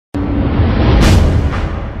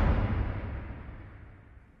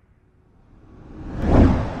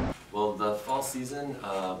fall season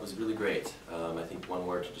was really great. I think one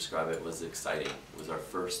word to describe it was exciting. It was our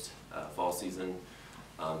first fall season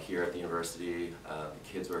here at the university. The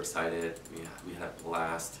kids were excited. We had a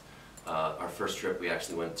blast. Our first trip we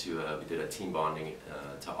actually went to, we did a team bonding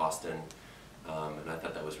to Austin, and I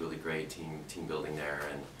thought that was really great, team building there,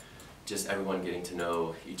 and just everyone getting to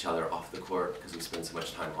know each other off the court because we spend so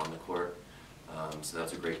much time on the court. So that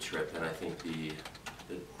was a great trip, and I think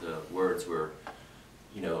the words were,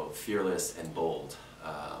 you know, fearless and bold,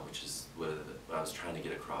 which is what I was trying to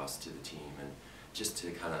get across to the team, and just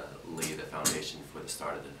to kind of lay the foundation for the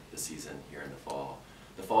start of the season here in the fall.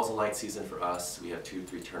 The fall's a light season for us. We have 2 to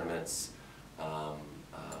 3 tournaments,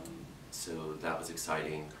 so that was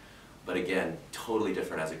exciting. But again, totally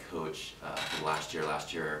different as a coach from last year.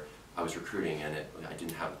 Last year I was recruiting and I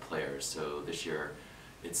didn't have the players, so this year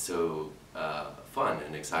it's so fun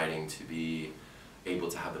and exciting to be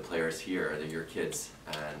able to have the players here. They're your kids,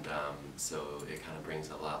 and so it kind of brings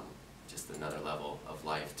a lot, just another level of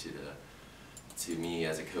life to me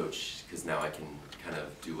as a coach, because now I can kind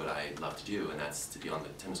of do what I love to do, and that's to be on the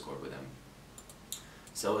tennis court with them.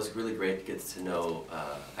 So it was really great to get to know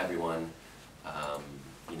everyone.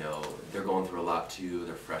 You know, they're going through a lot too.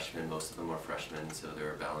 They're freshmen, most of them are freshmen, so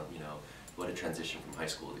they're about, you know, what a transition from high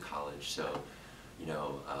school to college. So, you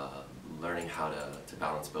know, learning how to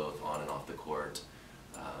balance both on and off the court.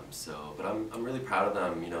 But I'm really proud of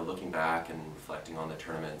them, you know, looking back and reflecting on the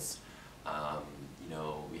tournaments. You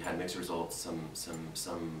know, we had mixed results.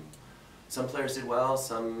 Some players did well,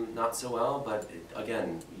 some not so well, but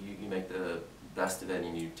again, you make the best of it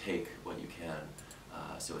and you take what you can,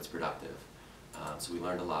 so it's productive. So we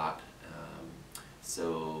learned a lot.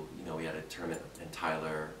 So, you know, we had a tournament in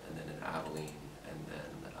Tyler and then in Abilene, and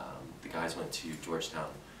then the guys went to Georgetown,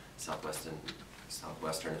 Southwestern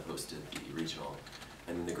and hosted the regional.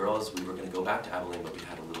 And the girls, we were going to go back to Abilene, but we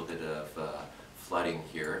had a little bit of flooding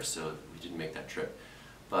here, so we didn't make that trip.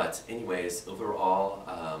 But anyways, overall,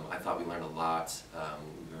 I thought we learned a lot.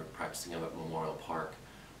 We were practicing up at Memorial Park,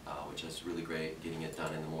 which was really great, getting it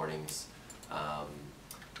done in the mornings.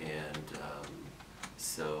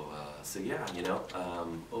 So yeah, you know,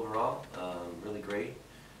 overall, really great,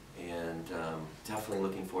 and definitely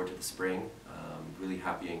looking forward to the spring. Really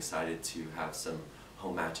happy and excited to have some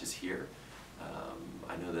home matches here.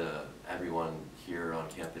 I know everyone here on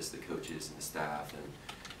campus, the coaches and the staff, and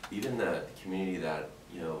even the community that,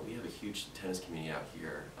 you know, we have a huge tennis community out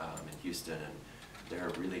here in Houston, and they're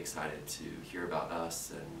really excited to hear about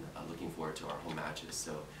us and looking forward to our home matches.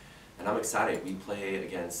 So, and I'm excited. We play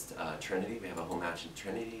against Trinity. We have a home match in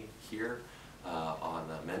Trinity here on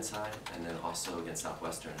the men's side, and then also against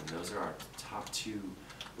Southwestern. And those are our top 2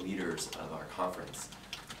 leaders of our conference.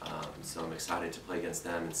 So I'm excited to play against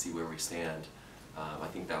them and see where we stand. I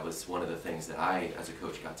think that was one of the things that I, as a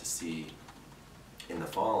coach, got to see in the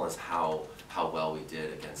fall, is how well we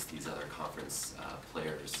did against these other conference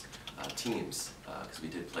players, teams, because we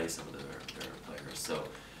did play some of their players. So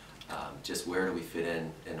just where do we fit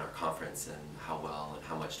in our conference, and how well and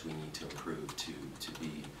how much do we need to improve to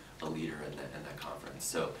be a leader in that conference.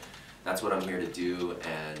 So that's what I'm here to do,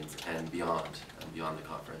 and beyond the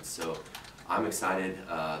conference. So I'm excited.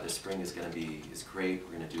 The spring is great.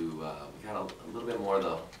 We're going to do, we got a little bit more of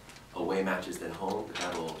the away matches than home, but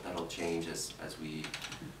that'll change as we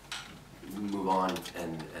move on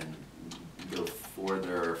and go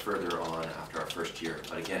further on after our first year.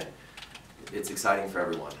 But again, it's exciting for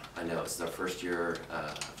everyone. I know it's our first year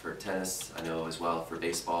for tennis. I know as well for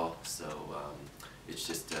baseball. So it's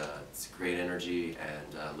just it's great energy,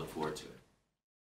 and look forward to it.